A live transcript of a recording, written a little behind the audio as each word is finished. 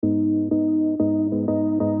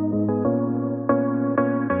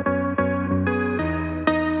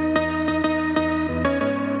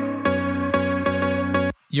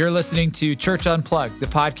You're listening to Church Unplugged, the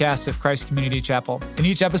podcast of Christ Community Chapel. In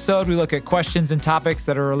each episode, we look at questions and topics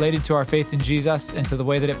that are related to our faith in Jesus and to the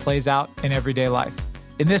way that it plays out in everyday life.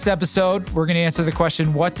 In this episode, we're going to answer the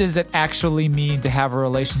question, what does it actually mean to have a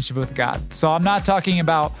relationship with God? So I'm not talking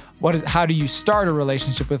about how do you start a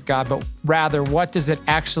relationship with God, but rather, what does it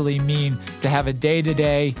actually mean to have a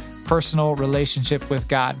day-to-day personal relationship with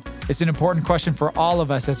God? It's an important question for all of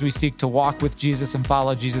us as we seek to walk with Jesus and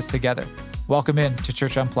follow Jesus together. Welcome in to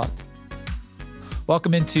Church Unplugged.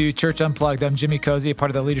 Welcome into Church Unplugged. I'm Jimmy Cozy, a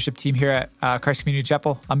part of the leadership team here at Christ Community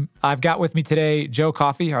Chapel. I've got with me today Joe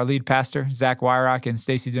Coffey, our lead pastor, Zach Weirach, and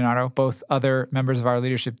Stacy Donato, both other members of our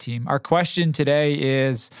leadership team. Our question today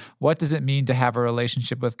is, what does it mean to have a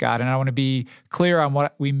relationship with God? And I want to be clear on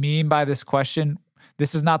what we mean by this question.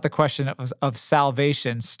 This is not the question of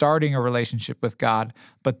salvation, starting a relationship with God,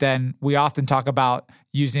 but then we often talk about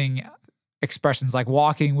using expressions like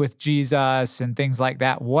walking with Jesus and things like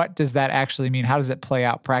that. What does that actually mean? How does it play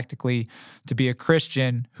out practically to be a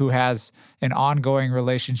Christian who has an ongoing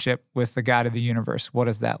relationship with the God of the universe? What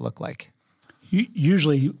does that look like?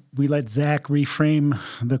 Usually we let Zach reframe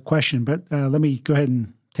the question, but let me go ahead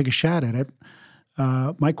and take a shot at it.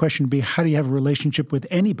 My question would be, how do you have a relationship with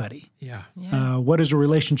anybody? Yeah. What does a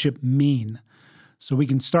relationship mean? So we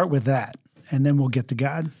can start with that, and then we'll get to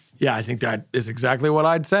God. Yeah, I think that is exactly what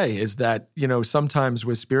I'd say, is that, sometimes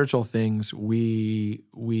with spiritual things, we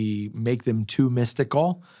make them too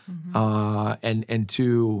mystical and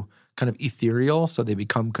too kind of ethereal, so they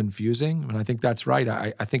become confusing. And I think that's right.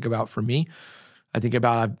 I think about, for me,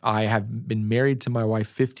 I have been married to my wife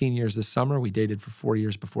 15 years this summer. We dated for 4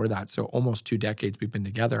 years before that, so almost 2 decades we've been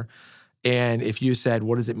together. And if you said,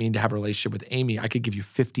 what does it mean to have a relationship with Amy? I could give you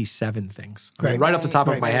 57 things, right off the top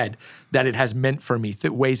of my head, that it has meant for me.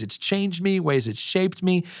 Ways it's changed me, ways it's shaped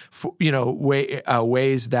me,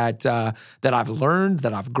 ways that I've learned,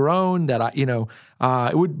 that I've grown, that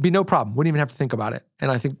it would be no problem. Wouldn't even have to think about it.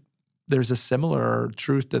 And I think there's a similar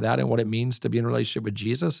truth to that, and what it means to be in a relationship with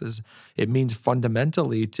Jesus is it means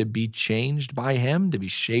fundamentally to be changed by him, to be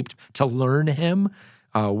shaped, to learn him,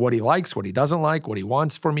 what he likes, what he doesn't like, what he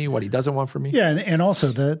wants for me, what he doesn't want for me. Yeah, and also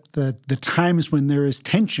the times when there is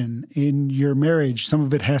tension in your marriage, some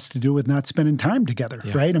of it has to do with not spending time together,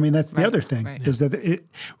 right? I mean, that's the other thing, is that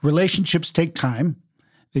relationships take time.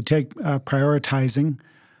 They take prioritizing.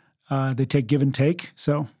 They take give and take,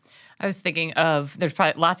 so... I was thinking of, there's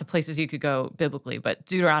probably lots of places you could go biblically, but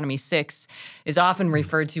Deuteronomy 6 is often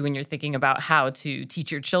referred to when you're thinking about how to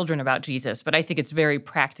teach your children about Jesus. But I think it's very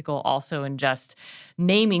practical also in just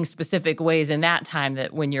naming specific ways in that time,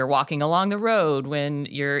 that when you're walking along the road, when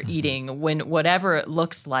you're eating, when whatever it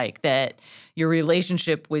looks like, that your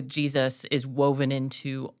relationship with Jesus is woven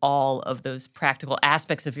into all of those practical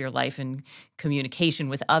aspects of your life and communication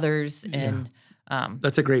with others and...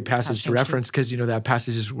 That's a great passage to reference, because that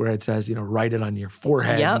passage is where it says, write it on your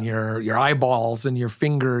forehead and your eyeballs and your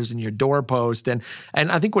fingers and your doorpost. And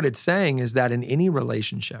I think what it's saying is that in any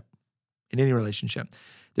relationship,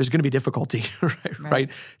 there's going to be difficulty,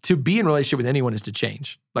 right? To be in a relationship with anyone is to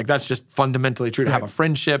change. Like, that's just fundamentally true. To have a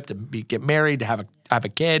friendship, to get married, to have a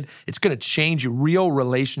kid, it's going to change you. Real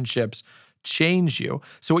relationships change you.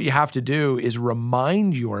 So what you have to do is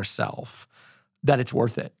remind yourself that it's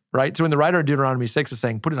worth it. Right? So when the writer of Deuteronomy 6 is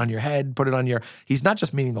saying, put it on your head, he's not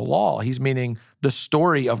just meaning the law, he's meaning the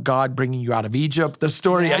story of God bringing you out of Egypt, the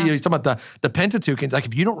story, he's talking about the Pentateuch. And like,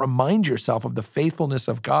 if you don't remind yourself of the faithfulness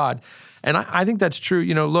of God, and I think that's true.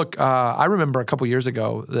 Look, I remember a couple years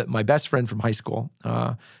ago that my best friend from high school,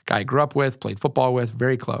 guy I grew up with, played football with,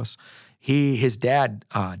 very close, his dad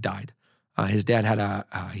died. His dad had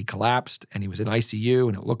he collapsed and he was in ICU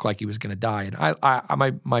and it looked like he was going to die.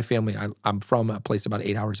 And my family, I'm from a place about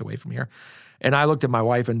 8 hours away from here. And I looked at my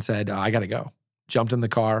wife and said, I got to go. Jumped in the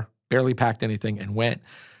car, barely packed anything, and went.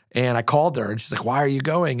 And I called her and she's like, why are you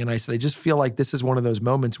going? And I said, I just feel like this is one of those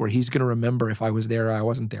moments where he's going to remember if I was there or I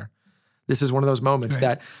wasn't there. This is one of those moments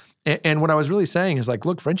that, and what I was really saying is like,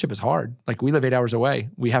 look, friendship is hard. Like, we live 8 hours away.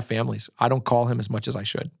 We have families. I don't call him as much as I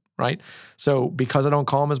should. Right? So because I don't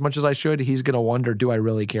call him as much as I should, he's going to wonder, do I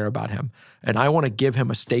really care about him? And I want to give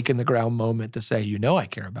him a stake in the ground moment to say, I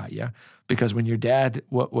care about you. Because when your dad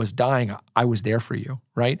was dying, I was there for you,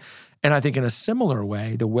 right? And I think in a similar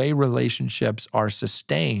way, the way relationships are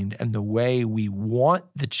sustained and the way we want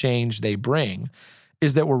the change they bring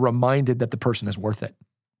is that we're reminded that the person is worth it,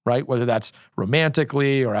 right? Whether that's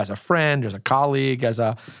romantically or as a friend, as a colleague,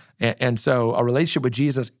 and so a relationship with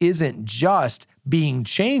Jesus isn't just being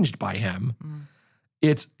changed by him.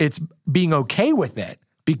 It's being okay with it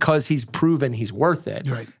because he's proven he's worth it.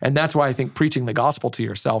 Right. And that's why I think preaching the gospel to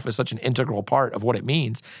yourself is such an integral part of what it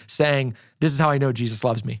means. Saying, this is how I know Jesus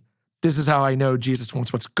loves me. This is how I know Jesus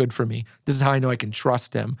wants what's good for me. This is how I know I can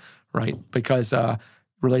trust him, right? Because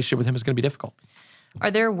relationship with him is going to be difficult.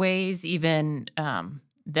 Are there ways even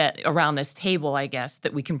that around this table, I guess,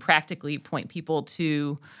 that we can practically point people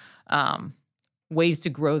to ways to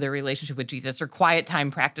grow their relationship with Jesus, or quiet time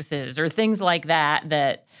practices or things like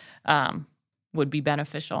that would be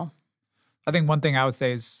beneficial? I think one thing I would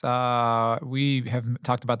say is we have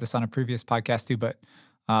talked about this on a previous podcast too, but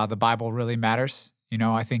the Bible really matters.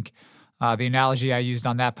 I think the analogy I used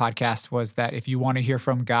on that podcast was that if you want to hear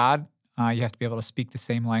from God, you have to be able to speak the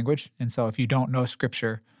same language. And so if you don't know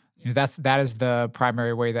Scripture, that is the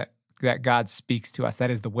primary way that God speaks to us. That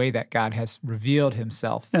is the way that God has revealed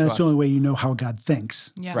himself to us. And that's the only way you know how God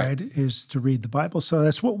thinks, right, is to read the Bible. So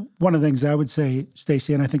that's one of the things I would say,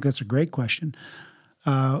 Stacy, and I think that's a great question.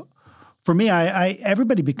 For me,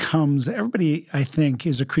 everybody, I think,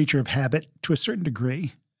 is a creature of habit to a certain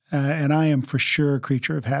degree. And I am for sure a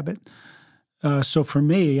creature of habit. So for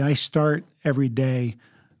me, I start every day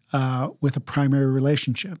with a primary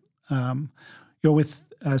relationship.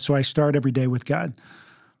 So I start every day with God.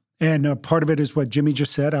 And part of it is what Jimmy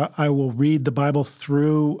just said. I will read the Bible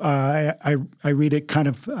through. I read it kind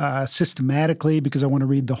of systematically because I want to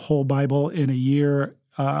read the whole Bible in a year.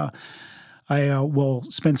 I will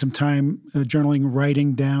spend some time journaling,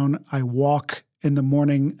 writing down. I walk in the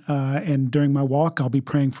morning, and during my walk, I'll be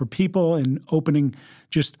praying for people and open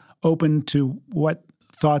to what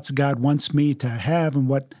thoughts God wants me to have and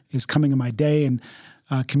what is coming in my day, and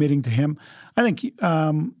committing to Him. I think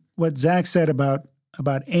what Zach said about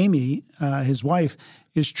Amy, his wife,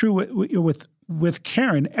 is true with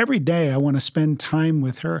Karen. Every day I want to spend time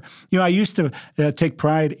with her. I used to take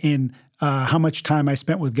pride in how much time I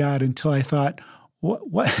spent with God until I thought,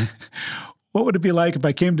 what would it be like if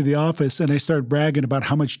I came to the office and I started bragging about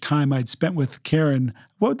how much time I'd spent with Karen?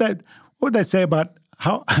 What would that say about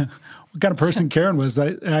what kind of person Karen was?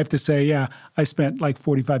 I have to say, yeah, I spent like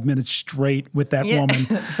 45 minutes straight with that woman.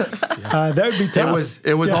 That would be tough.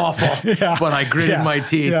 It was awful, but I gritted my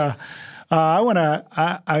teeth. Yeah.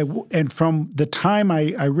 And from the time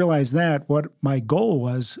I realized that, what my goal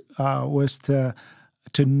was to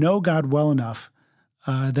know God well enough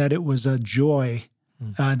that it was a joy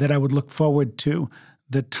that I would look forward to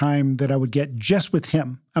the time that I would get just with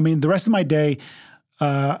Him. I mean, the rest of my day,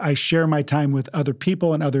 I share my time with other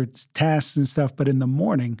people and other tasks and stuff, but in the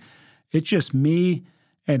morning, it's just me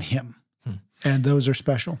and Him, and those are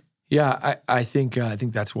special. Yeah, I think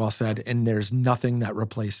that's well said, and there's nothing that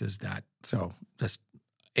replaces that. So just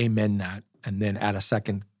amen that, and then add a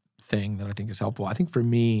second thing that I think is helpful. I think for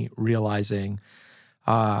me, realizing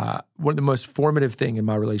one of the most formative thing in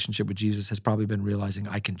my relationship with Jesus has probably been realizing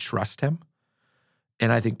I can trust Him,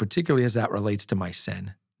 and I think particularly as that relates to my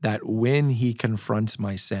sin, that when He confronts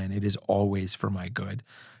my sin, it is always for my good.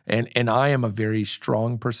 And I am a very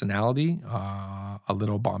strong personality, a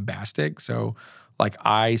little bombastic. So like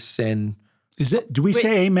I sin. Do we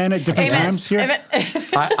say amen at different times here? Amen.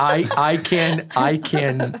 I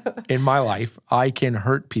can in my life, I can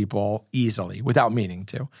hurt people easily without meaning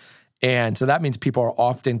to. And so that means people are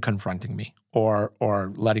often confronting me or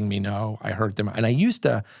letting me know I hurt them. And I used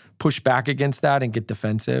to push back against that and get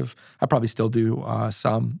defensive. I probably still do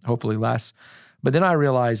some, hopefully less. But then I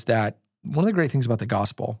realized that one of the great things about the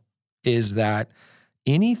gospel is that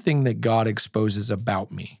anything that God exposes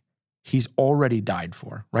about me, He's already died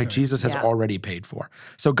for, right? Jesus has already paid for.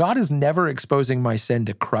 So God is never exposing my sin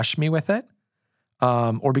to crush me with it.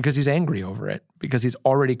 Or because He's angry over it, because He's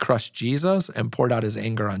already crushed Jesus and poured out His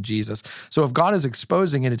anger on Jesus. So if God is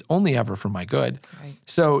exposing it, it's only ever for my good. Right.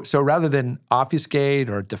 So rather than obfuscate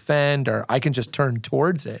or defend, or I can just turn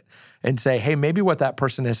towards it and say, hey, maybe what that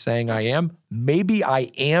person is saying I am, maybe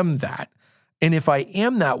I am that. And if I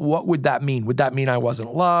am that, what would that mean? Would that mean I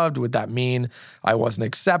wasn't loved? Would that mean I wasn't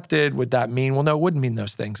accepted? Would that mean, well, no, it wouldn't mean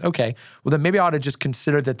those things. Okay, well then maybe I ought to just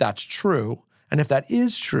consider that that's true. And if that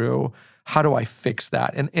is true, how do I fix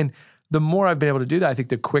that? And the more I've been able to do that, I think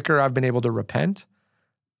the quicker I've been able to repent,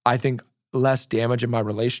 I think less damage in my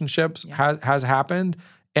relationships has happened.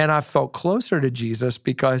 And I've felt closer to Jesus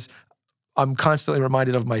because I'm constantly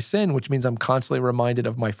reminded of my sin, which means I'm constantly reminded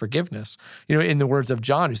of my forgiveness. In the words of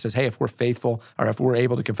John, who says, hey, if we're faithful or if we're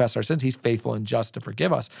able to confess our sins, He's faithful and just to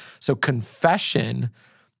forgive us. So confession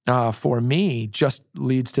for me just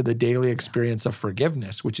leads to the daily experience of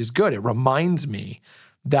forgiveness, which is good. It reminds me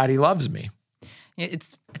that He loves me.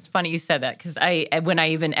 It's funny you said that, because when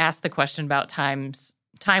I even asked the question about time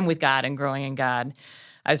with God and growing in God,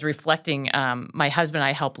 I was reflecting, my husband and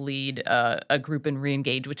I help lead a group in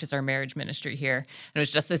Reengage, which is our marriage ministry here. And it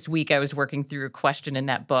was just this week I was working through a question in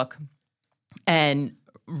that book and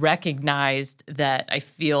recognized that I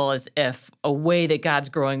feel as if a way that God's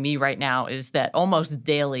growing me right now is that almost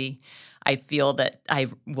daily I feel that I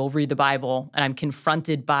will read the Bible and I'm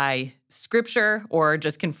confronted by Scripture or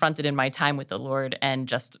just confronted in my time with the Lord and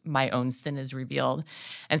just my own sin is revealed.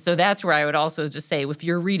 And so that's where I would also just say, if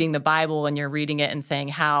you're reading the Bible and you're reading it and saying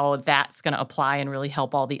how that's going to apply and really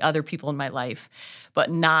help all the other people in my life,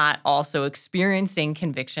 but not also experiencing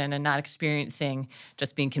conviction and not experiencing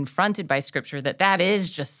just being confronted by Scripture, that is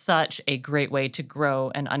just such a great way to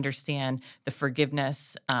grow and understand the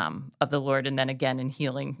forgiveness of the Lord, and then again in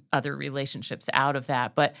healing other relationships out of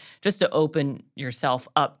that. But just to open yourself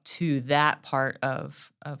up to that part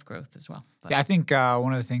of growth as well. But. Yeah, I think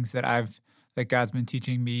one of the things that God's been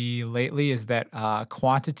teaching me lately is that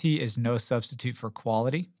quantity is no substitute for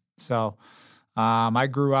quality. So I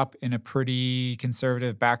grew up in a pretty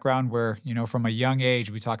conservative background where, from a young age,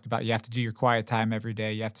 we talked about you have to do your quiet time every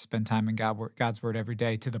day. You have to spend time in God's Word every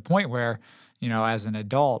day, to the point where, as an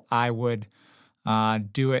adult, I would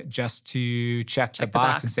do it just to check the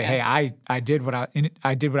box and say, "Hey, I did what I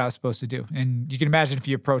was supposed to do." And you can imagine if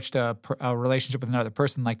you approached a relationship with another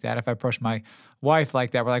person like that. If I approached my wife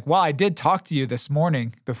like that, we're like, "Well, I did talk to you this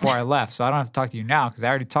morning before I left, so I don't have to talk to you now because I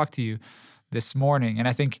already talked to you this morning." And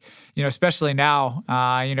I think, especially now,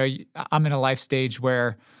 I'm in a life stage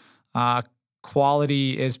where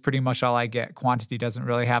quality is pretty much all I get. Quantity doesn't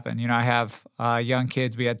really happen. I have young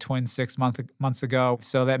kids. We had twins 6 months ago,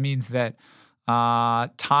 so that means that.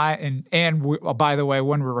 Time and by the way,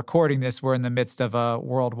 when we're recording this, we're in the midst of a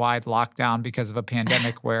worldwide lockdown because of a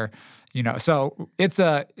pandemic where, so it's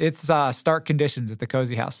stark conditions at the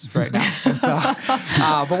Cozy House right now. And so,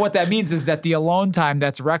 but what that means is that the alone time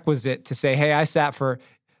that's requisite to say, "Hey, I sat for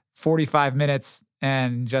 45 minutes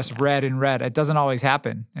and just read and read," it doesn't always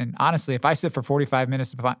happen. And honestly, if I sit for 45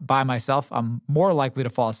 minutes by myself, I'm more likely to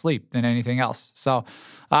fall asleep than anything else. So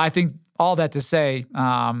I think all that to say,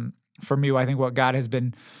 for me, I think what God has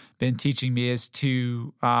been teaching me is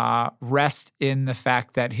to rest in the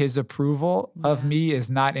fact that His approval of me is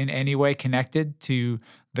not in any way connected to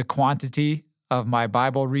the quantity of my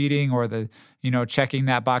Bible reading or the, checking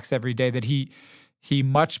that box every day. That He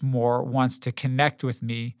much more wants to connect with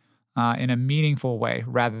me in a meaningful way,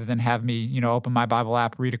 rather than have me, open my Bible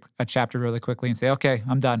app, read a chapter really quickly, and say, "Okay,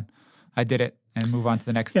 I'm done. I did it," and move on to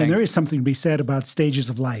the next thing. And there is something to be said about stages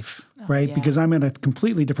of life, right? Yeah. Because I'm in a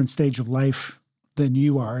completely different stage of life than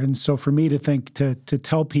you are. And so for me to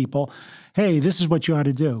tell people, "Hey, this is what you ought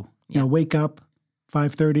to do. Wake up,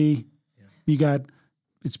 5:30,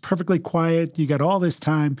 it's perfectly quiet. You got all this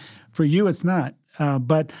time." For you, it's not.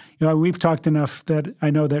 But we've talked enough that I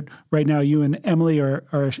know that right now you and Emily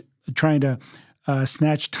are trying to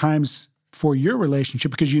snatch times for your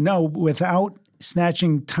relationship, because without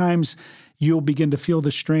snatching times, you'll begin to feel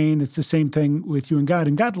the strain. It's the same thing with you and God.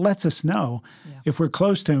 And God lets us know if we're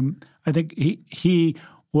close to Him. I think He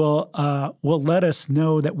will let us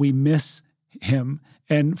know that we miss Him.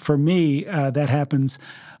 And for me, that happens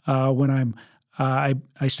when I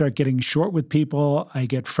start getting short with people. I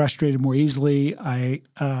get frustrated more easily. I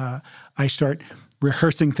start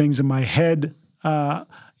rehearsing things in my head,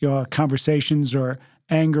 conversations or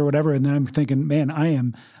anger or whatever, and then I'm thinking, man, I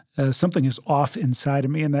am something is off inside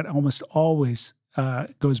of me, and that almost always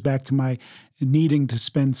goes back to my needing to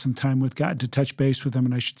spend some time with God, to touch base with Him,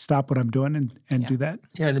 and I should stop what I'm doing and do that.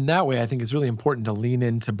 Yeah, and in that way, I think it's really important to lean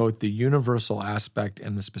into both the universal aspect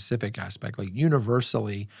and the specific aspect. Like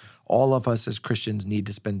universally, all of us as Christians need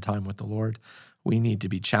to spend time with the Lord. We need to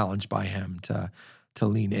be challenged by Him, to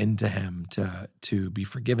lean into Him, to be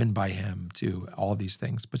forgiven by Him, to all these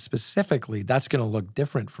things. But specifically, that's going to look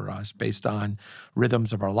different for us based on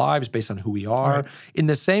rhythms of our lives, based on who we are. Right. In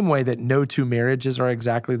the same way that no two marriages are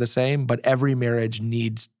exactly the same, but every marriage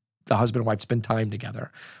needs the husband and wife to spend time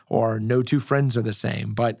together. Or no two friends are the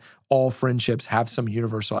same, but all friendships have some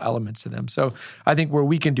universal elements to them. So I think where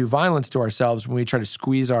we can do violence to ourselves when we try to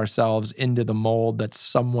squeeze ourselves into the mold that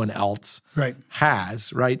someone else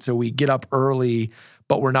has, right? So we get up early,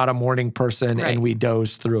 but we're not a morning person, and we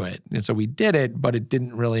doze through it. And so we did it, but it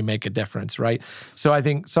didn't really make a difference, right? So I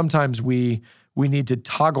think sometimes we need to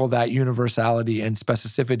toggle that universality and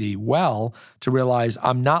specificity well to realize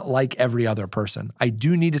I'm not like every other person. I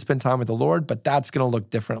do need to spend time with the Lord, but that's going to look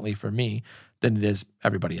differently for me than it is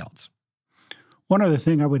everybody else. One other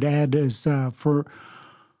thing I would add is for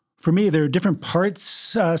me, there are different parts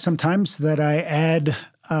sometimes that I add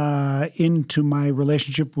into my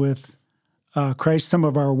relationship with Christ. Some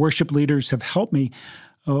of our worship leaders have helped me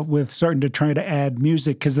with starting to try to add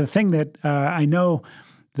music, because the thing that I know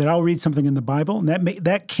that I'll read something in the Bible, and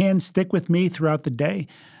that can stick with me throughout the day.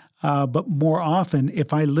 But more often,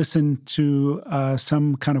 if I listen to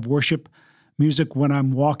some kind of worship music when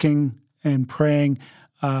I'm walking and praying,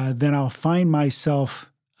 then I'll find myself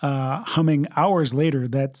humming hours later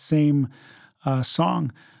that same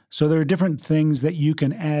song. So there are different things that you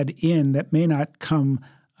can add in that may not come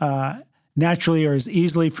naturally or as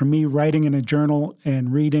easily. For me, writing in a journal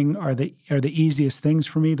and reading are the easiest things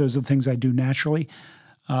for me. Those are the things I do naturally.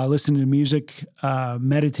 Listening to music,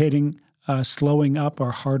 meditating, slowing up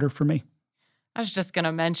are harder for me. I was just going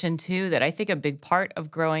to mention, too, that I think a big part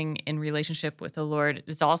of growing in relationship with the Lord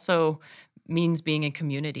is also means being in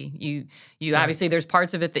community. You right. Obviously, there's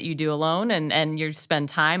parts of it that you do alone, and you spend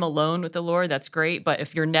time alone with the Lord. That's great. But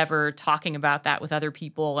if you're never talking about that with other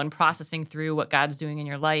people and processing through what God's doing in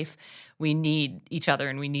your life, we need each other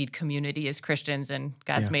and we need community as Christians, and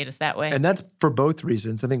God's made us that way. And that's for both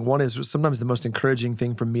reasons. I think one is sometimes the most encouraging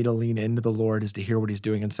thing for me to lean into the Lord is to hear what he's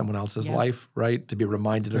doing in someone else's life, right? To be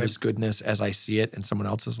reminded of his goodness as I see it in someone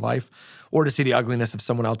else's life, or to see the ugliness of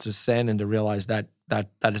someone else's sin and to realize that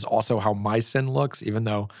is also how my sin looks, even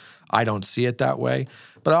though I don't see it that way.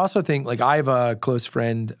 But I also think, like, I have a close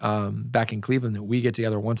friend back in Cleveland that we get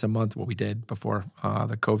together once a month, what we did before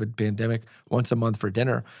the COVID pandemic, once a month for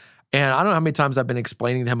dinner. And I don't know how many times I've been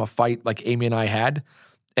explaining to him a fight like Amy and I had,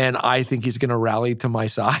 and I think he's going to rally to my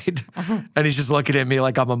side. And he's just looking at me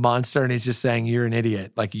like I'm a monster, and he's just saying, "You're an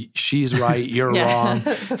idiot. Like, she's right, you're wrong."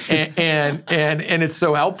 And it's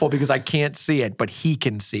so helpful because I can't see it, but he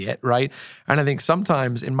can see it, right? And I think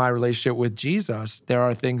sometimes in my relationship with Jesus, there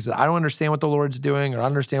are things that I don't understand what the Lord's doing, or I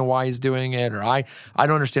don't understand why he's doing it, or I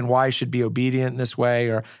don't understand why I should be obedient in this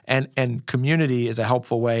way, and community is a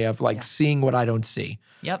helpful way of seeing what I don't see.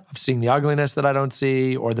 Yep. Of seeing the ugliness that I don't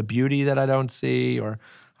see, or the beauty that I don't see, or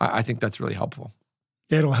I think that's really helpful.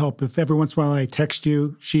 It'll help if every once in a while I text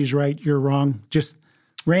you, "She's right, you're wrong," just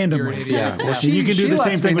randomly. Yeah. Well, you can do the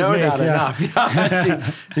same thing with me. Enough.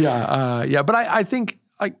 But I think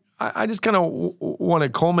I just kind of want to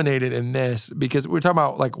culminate it in this, because we're talking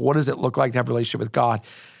about, like, what does it look like to have a relationship with God?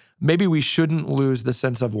 Maybe we shouldn't lose the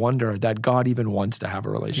sense of wonder that God even wants to have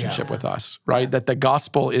a relationship with us, right? That the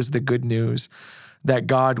gospel is the good news, that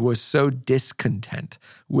God was so discontent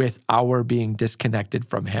with our being disconnected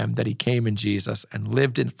from him that he came in Jesus and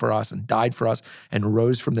lived in for us and died for us and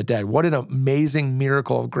rose from the dead. What an amazing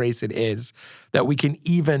miracle of grace it is that we can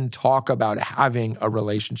even talk about having a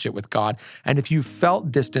relationship with God. And if you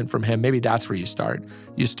felt distant from him, maybe that's where you start.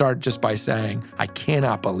 You start just by saying, "I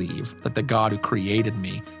cannot believe that the God who created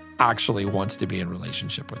me actually wants to be in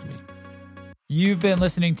relationship with me." You've been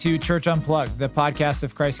listening to Church Unplugged, the podcast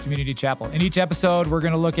of Christ Community Chapel. In each episode, we're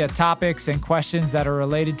going to look at topics and questions that are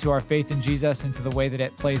related to our faith in Jesus and to the way that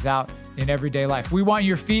it plays out in everyday life. We want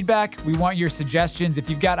your feedback. We want your suggestions. If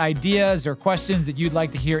you've got ideas or questions that you'd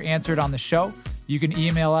like to hear answered on the show, you can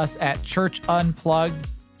email us at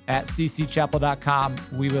churchunplugged@ccchapel.com.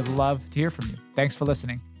 We would love to hear from you. Thanks for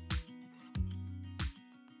listening.